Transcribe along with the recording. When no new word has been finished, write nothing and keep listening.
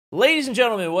Ladies and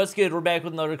gentlemen, what's good? We're back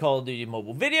with another Call of Duty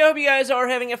mobile video. Hope you guys are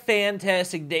having a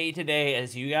fantastic day today.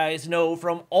 As you guys know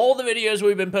from all the videos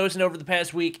we've been posting over the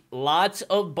past week, lots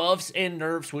of buffs and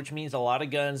nerfs, which means a lot of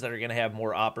guns that are going to have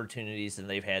more opportunities than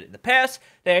they've had in the past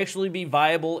to actually be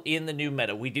viable in the new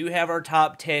meta. We do have our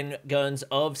top 10 guns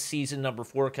of season number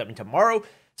 4 coming tomorrow.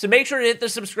 So make sure to hit the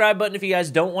subscribe button if you guys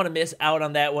don't want to miss out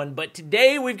on that one. But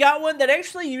today, we've got one that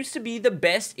actually used to be the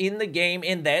best in the game,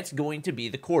 and that's going to be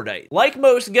the Cordite. Like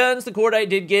most guns, the Cordite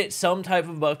did get some type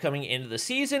of buff coming into the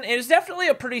season, and it's definitely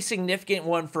a pretty significant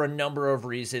one for a number of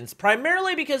reasons.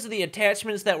 Primarily because of the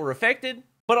attachments that were affected,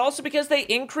 but also because they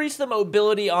increased the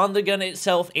mobility on the gun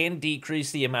itself and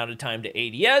decreased the amount of time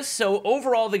to ADS. So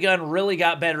overall, the gun really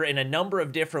got better in a number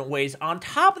of different ways, on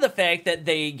top of the fact that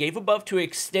they gave a buff to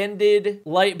extended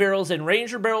light barrels and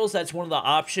ranger barrels. That's one of the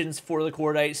options for the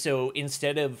Cordite. So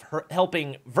instead of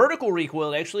helping vertical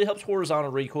recoil, it actually helps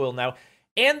horizontal recoil now.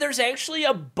 And there's actually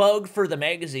a bug for the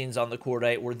magazines on the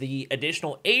Cordite where the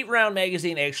additional 8-round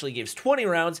magazine actually gives 20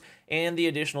 rounds, and the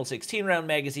additional 16-round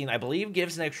magazine, I believe,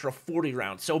 gives an extra 40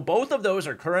 rounds. So both of those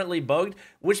are currently bugged,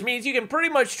 which means you can pretty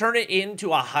much turn it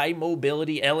into a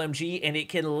high-mobility LMG, and it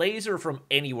can laser from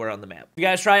anywhere on the map. If you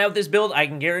guys try out this build, I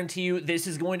can guarantee you this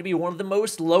is going to be one of the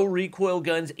most low-recoil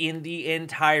guns in the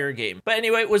entire game. But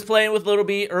anyway, was playing with Little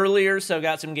B earlier, so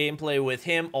got some gameplay with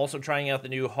him. Also trying out the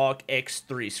new Hawk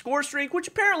X3 score streak, which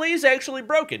apparently is actually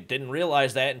broken. Didn't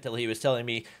realize that until he was telling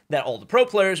me that all the pro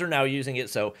players are now using it,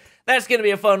 so that's going to be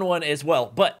a fun one as well.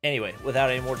 But anyway, without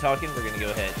any more talking, we're going to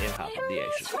go ahead and hop into the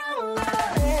action.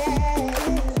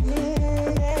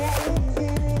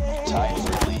 Time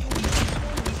for lead.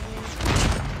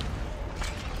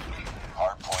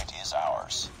 Hardpoint is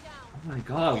ours. Oh my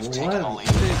god, We've what? taken the lead.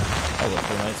 I love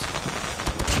Fortnite.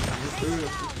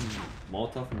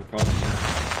 Molotov from across the map.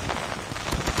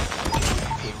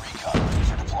 UAV recon ready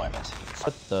for deployment.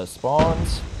 What the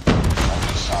spawns?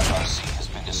 Enemy Shock RC has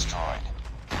been destroyed.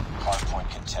 Hardpoint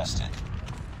contested.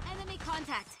 Enemy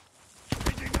contact.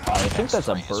 I think that's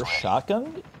a burst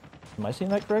shotgun. Am I seeing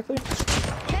that correctly?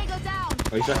 Tango down.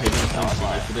 Oh, you saw Hayden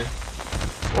yesterday?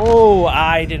 Oh,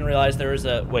 I didn't realize there was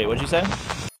a... Wait, what'd you say?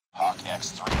 Hawk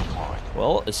X3 deployed.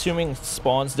 Well, assuming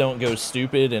spawns don't go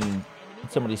stupid and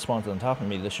somebody spawns on top of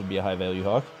me, this should be a high-value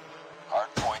Hawk.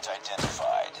 Hardpoint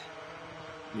identified.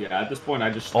 Yeah, at this point, I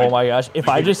just... Oh my gosh, if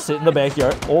I just sit in the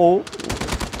backyard... Oh!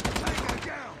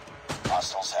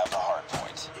 Hostiles have the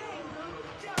hardpoint.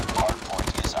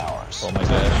 Hardpoint is ours. Oh my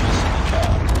gosh.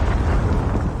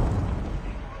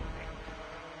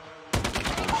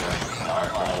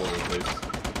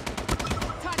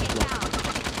 Target down.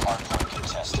 Hardpoint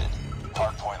contested.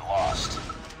 Hardpoint lost.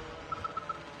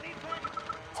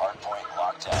 Hardpoint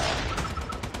locked down.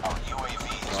 Our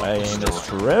UAV is My aim is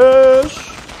destroyed. trash!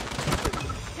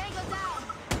 Tango down.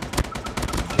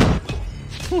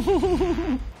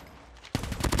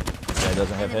 This guy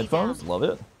doesn't have headphones. Love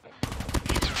it.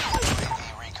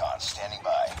 UAV recon standing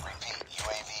by. Repeat,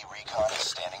 UAV recon is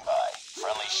standing by.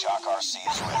 Friendly Shock RC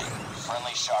is ready.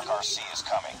 Friendly Shock RC is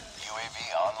coming.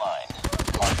 UAV online.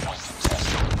 Hardpoint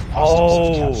contested.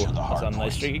 Hostiles have captured the That's on a nice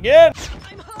hardpoint. streak again!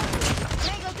 I'm hurt.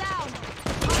 Tango down.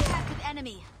 Contact with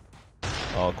enemy.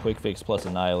 Oh, quick fix plus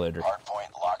annihilator.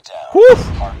 Hardpoint locked down. Whew.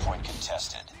 Hardpoint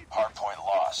contested. Hardpoint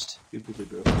lost.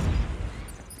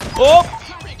 Oh!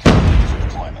 UAV recon ready for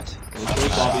deployment. I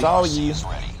saw you. Is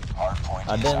ready. Hardpoint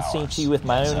I is done ours. seen you with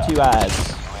my Heads own up. 2 eyes.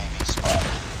 UAV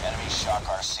spotted. Enemy Shock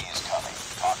RC is coming.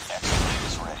 Hawk X3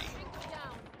 is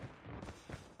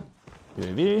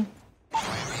ready. UAV.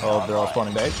 Oh, they're all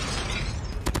spawning back.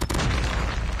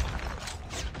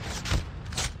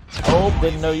 Oh,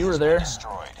 didn't know you were there.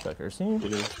 Destroyed. Check our scene.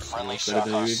 Friendly Shock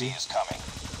RC is coming.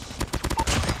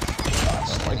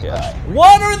 Oh my gosh.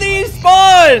 What are these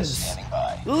spawns? Standing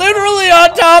by. Literally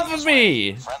on top of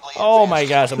me! Oh my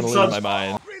gosh, I'm gonna lose my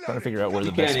mind. Trying to figure out where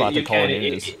the best spot to call it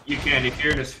is. You can, if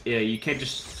you're in this, yeah, you can't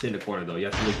just sit in the corner though. You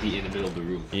have to like be in the middle of the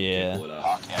room. Yeah. Pull it up.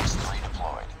 Hawk X3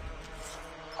 deployed.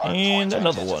 And Hardpoint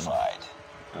another one. identified.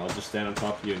 I'll just stand on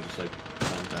top of you and just like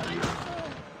climb down you.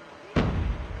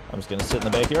 I'm just gonna sit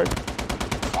in the backyard.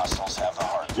 Hostiles have the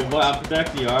hardpoint. Boy, I'm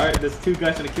protecting you, alright? There's 2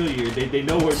 guys trying to kill you. They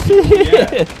know where you're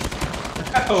at.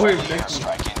 We're protecting you.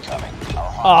 Airstrike incoming.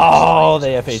 Our Hawk Oh,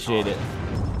 they FHA'd it.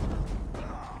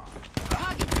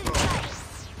 Target's in sight.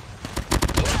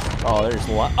 Oh, there's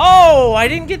one. Oh, I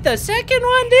didn't get the second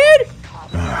one, dude!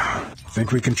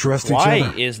 Think we can trust each Why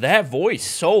other? is that voice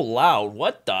so loud?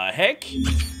 What the heck?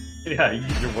 Yeah, you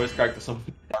use your voice crack to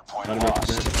something. Hardpoint lost.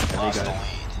 Lost the lead.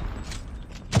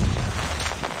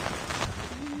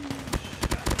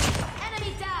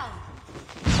 Enemy down.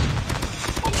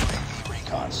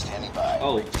 recon standing by.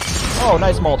 Oh, Oh,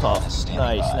 nice Molotov.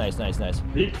 Nice.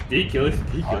 did he kill it? Did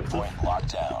he kill it? Hardpoint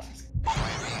locked down.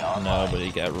 UAV online. No, but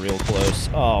he got real close.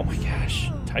 Oh my gosh.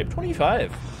 Type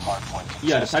 25. Hardpoint contested.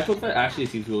 Yeah, the Type 25 actually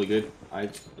seems really good. I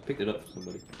picked it up for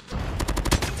somebody.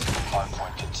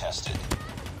 Hardpoint contested.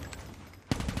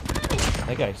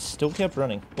 That guy still kept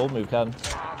running. Bold move, Cotton.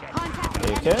 Contact.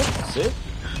 Okay, sit.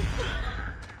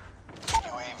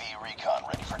 UAV recon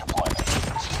ready for deployment.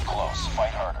 Too close. Fight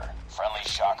harder. Friendly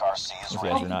Shock RC is These guys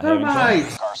ready. are not having fun.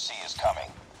 Nice! Shock RC is coming.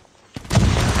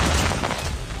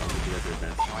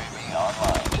 UAV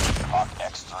online. Hawk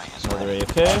X3 is Another ready.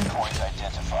 AFK. Hardpoint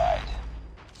identified.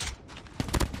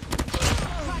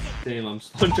 Damn, I'm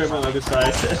spawn trapping on the other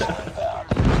side.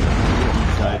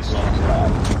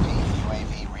 Inbound.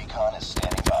 UAV recon is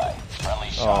standing by. Friendly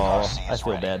Shock Oh, RC I is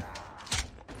feel ready. bad.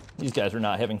 These guys are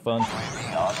not having fun.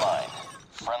 UAV online.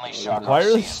 Friendly Shock Why are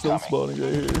RC they is still coming. spawning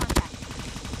right here?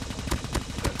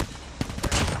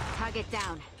 Target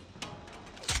down.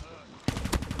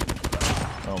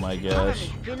 Oh my gosh.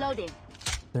 Reloading.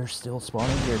 They're still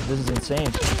spawning here. This is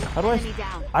insane. How do Enemy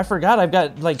down. I forgot I've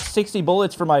got like 60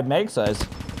 bullets for my mag size.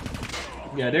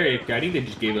 Yeah, they're AFK. I think they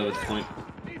just gave up at this point.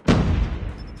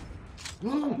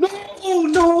 No!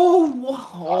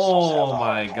 Oh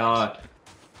my god.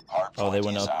 Hardpoint Oh, they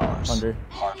went is up ours. under.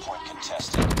 Hardpoint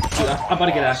contested. Dude, I'm about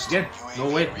to get asked again. No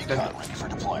way. UAV That's recon ready for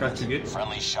deployment. that's too good.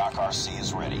 Friendly Shock RC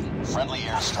is ready. Friendly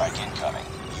airstrike incoming.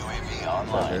 UAV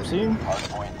online. RC.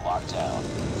 Hardpoint locked down.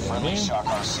 Friendly Okay. Shock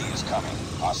RC is coming.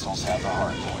 Hostiles have the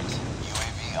hardpoint.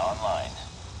 UAV online.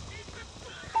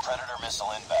 Predator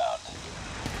missile inbound.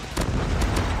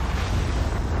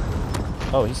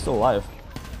 Oh, he's still alive.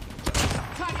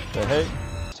 The heck?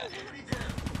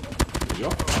 There you go.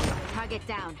 Target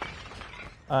down.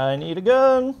 I need a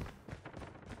gun.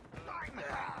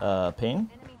 Ping.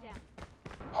 Enemy down.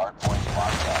 Hardpoint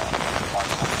locked down.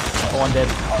 Hardpoint Oh, I'm dead.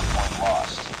 Hardpoint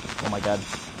lost. Oh my god.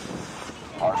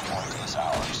 Hardpoint is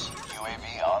ours.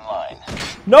 UAV online.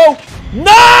 No!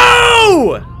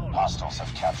 No! Hostiles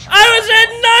have captured. I was at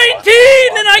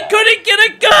 19 and I couldn't get a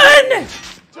gun!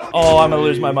 Oh, I'm gonna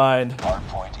lose my mind.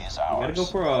 Hardpoint is ours. Gotta go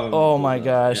for Oh my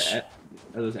gosh.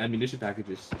 those ammunition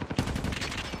packages.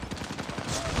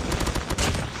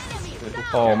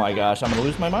 Oh my gosh, I'm gonna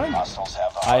lose my mind. Hostiles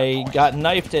have the I hardpoint. got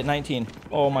knifed at 19.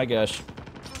 Oh my gosh.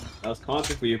 That was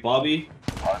content for you, Bobby.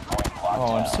 Hardpoint locked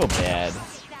Oh, I'm down. so bad.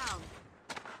 Down.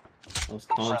 That was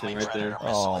content right there.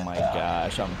 Oh my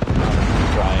gosh, I'm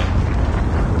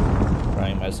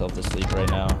crying myself to sleep right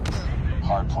now.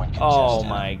 Hardpoint contested. Oh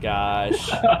my gosh.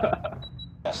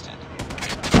 Contested.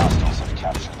 Hostiles have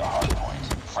captured the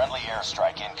hardpoint. Friendly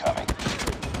airstrike incoming.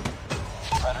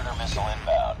 Predator missile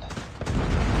inbound.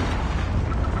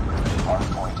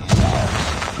 Hardpoint is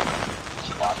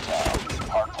ours. Locked down.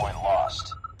 Hardpoint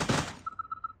lost.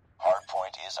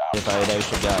 Hardpoint is ours. If I had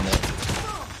actually gotten it.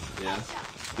 Yeah.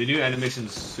 The new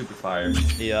animation's super fire.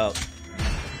 Yep.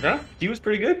 Yeah, he was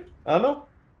pretty good. I don't know.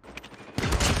 Tango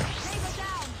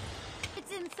down.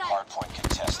 It's inside. Hardpoint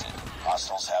contested.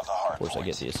 Hostiles have the hardpoint. Of course I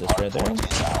get the assist right there.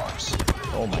 Hardpoint is ours.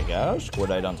 Oh my gosh,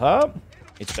 Cordite on top.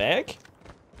 It's back.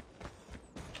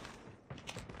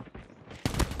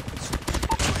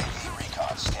 UAV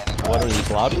recon standing by. What are these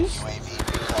lobbies? UAV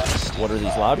recon standing What are these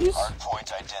by. lobbies?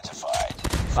 Hardpoint identified.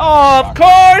 Oh, of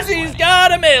course he's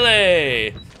got a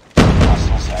melee!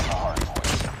 Hostiles have the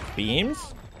hardpoint.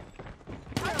 Beams?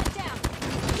 Target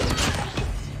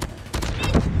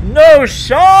down. No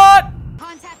shot!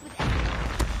 Contact with enemy.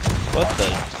 What the?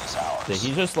 Is ours. Did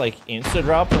he just like insta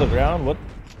drop to the ground? What?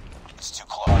 It's too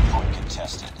close. Hardpoint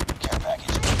contested. Care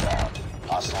package inbound.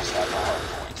 Hostiles have the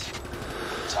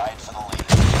hardpoint. Tied for the lead.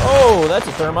 Oh, that's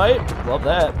a thermite. Love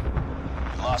that.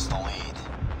 We lost the lead.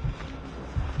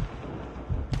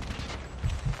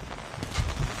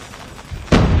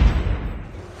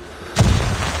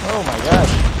 Oh my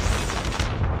gosh.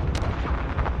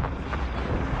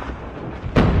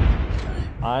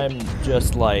 I'm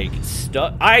just like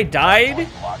stuck. I died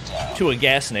Locked down. to a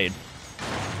gas nade.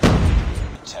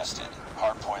 Contested.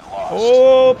 Hardpoint lost.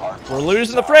 Oh, Hardpoint we're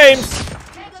losing the is frames.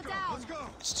 Tango down.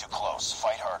 It's too close.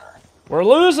 Fight harder. We're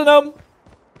losing them.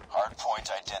 Hardpoint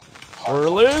ident. We're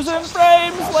Hardpoint losing contested.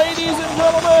 frames, ladies and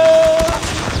gentlemen.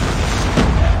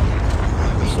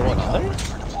 Still Recon on there? ready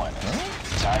for deployment.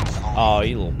 Tied for the lead. Oh,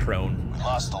 you little prone. We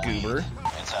lost the goober. lead.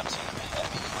 Heads up, team.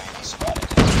 Enemy UAV spotted.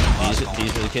 We lost the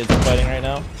These lead. are the kids I'm fighting right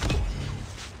now.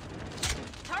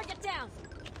 Target down.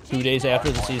 2 days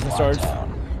after the Hardpoint season locked starts.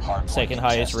 down. Hardpoint Second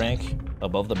highest contested. rank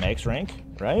above the max rank,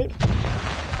 right?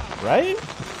 Right?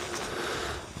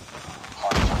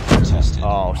 Hardpoint contested.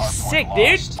 Oh, Hardpoint sick,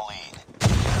 lost. dude. Lead.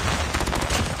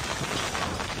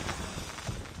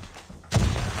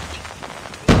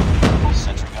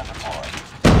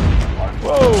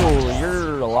 Whoa,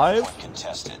 you're alive? Hardpoint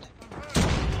contested.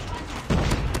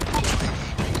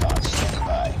 Recon standing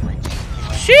by. Repeat.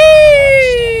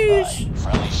 Sheesh!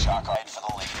 Friendly shock ride for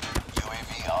the lead.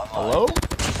 UAV online. Hello?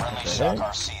 Friendly shock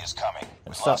RC is coming.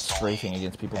 We've Stop lost the strafing lead.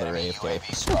 against people that are Enemy AFK.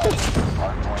 UAV spotted.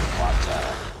 Hardpoint locked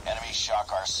down. Enemy shock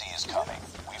RC is coming.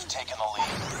 We've taken the lead.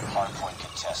 Hardpoint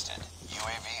contested.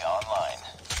 UAV online.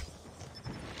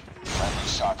 Friendly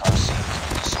shock RC has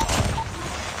been destroyed.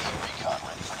 UAV recon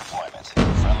ready for deployment.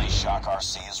 Friendly shock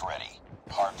RC is ready.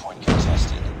 Hardpoint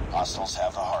contested. Hostiles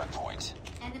have the hardpoint.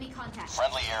 Enemy contact.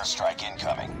 Friendly airstrike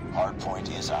incoming. Hardpoint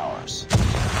is ours.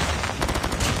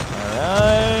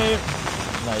 Alright.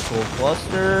 Nice little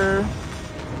cluster.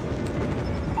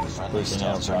 Friendly Pushing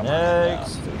out stealth for chopper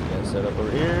next. inbound. We got set up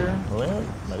over here. Oh yeah,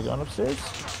 might have gone upstairs.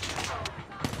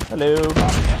 Hello.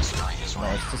 X3 is ready.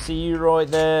 Nice to see you right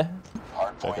there.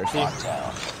 Hardpoint RC. locked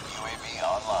down. UAV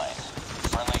online.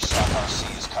 Friendly shock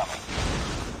RC is coming.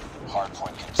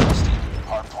 Hardpoint contested.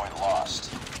 Hardpoint lost.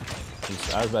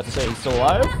 I was about to say he's still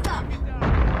alive.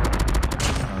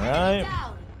 Alright.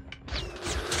 Down.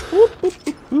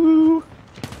 Ooh.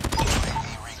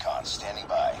 UAV recon standing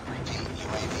by. Repeat.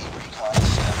 UAV recon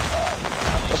standing by.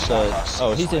 Friendly What's shock the? RC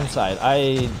Oh, is he's ready. inside. I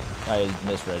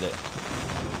misread it.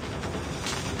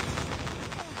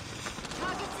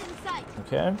 Targets in sight.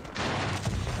 Okay.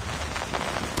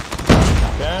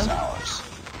 Is Okay. ours.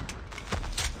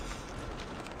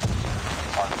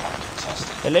 Hardpoint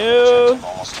contested. Hello. Objective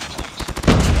almost complete.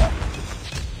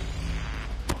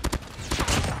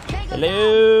 Tango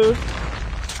Hello.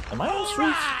 Am I on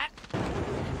streets?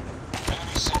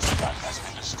 Enemy sentry gun has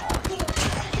been destroyed.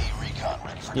 UAV recon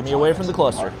ready for Get me away from the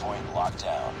deployment. cluster. Hardpoint locked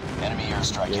down. Enemy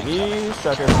airstrike UAV incoming.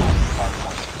 strucker.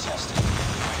 Hardpoint contested.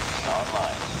 UAV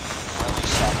online. Friendly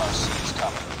shock RC is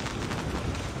coming.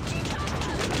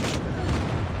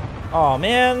 Oh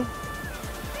man.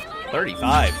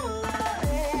 35.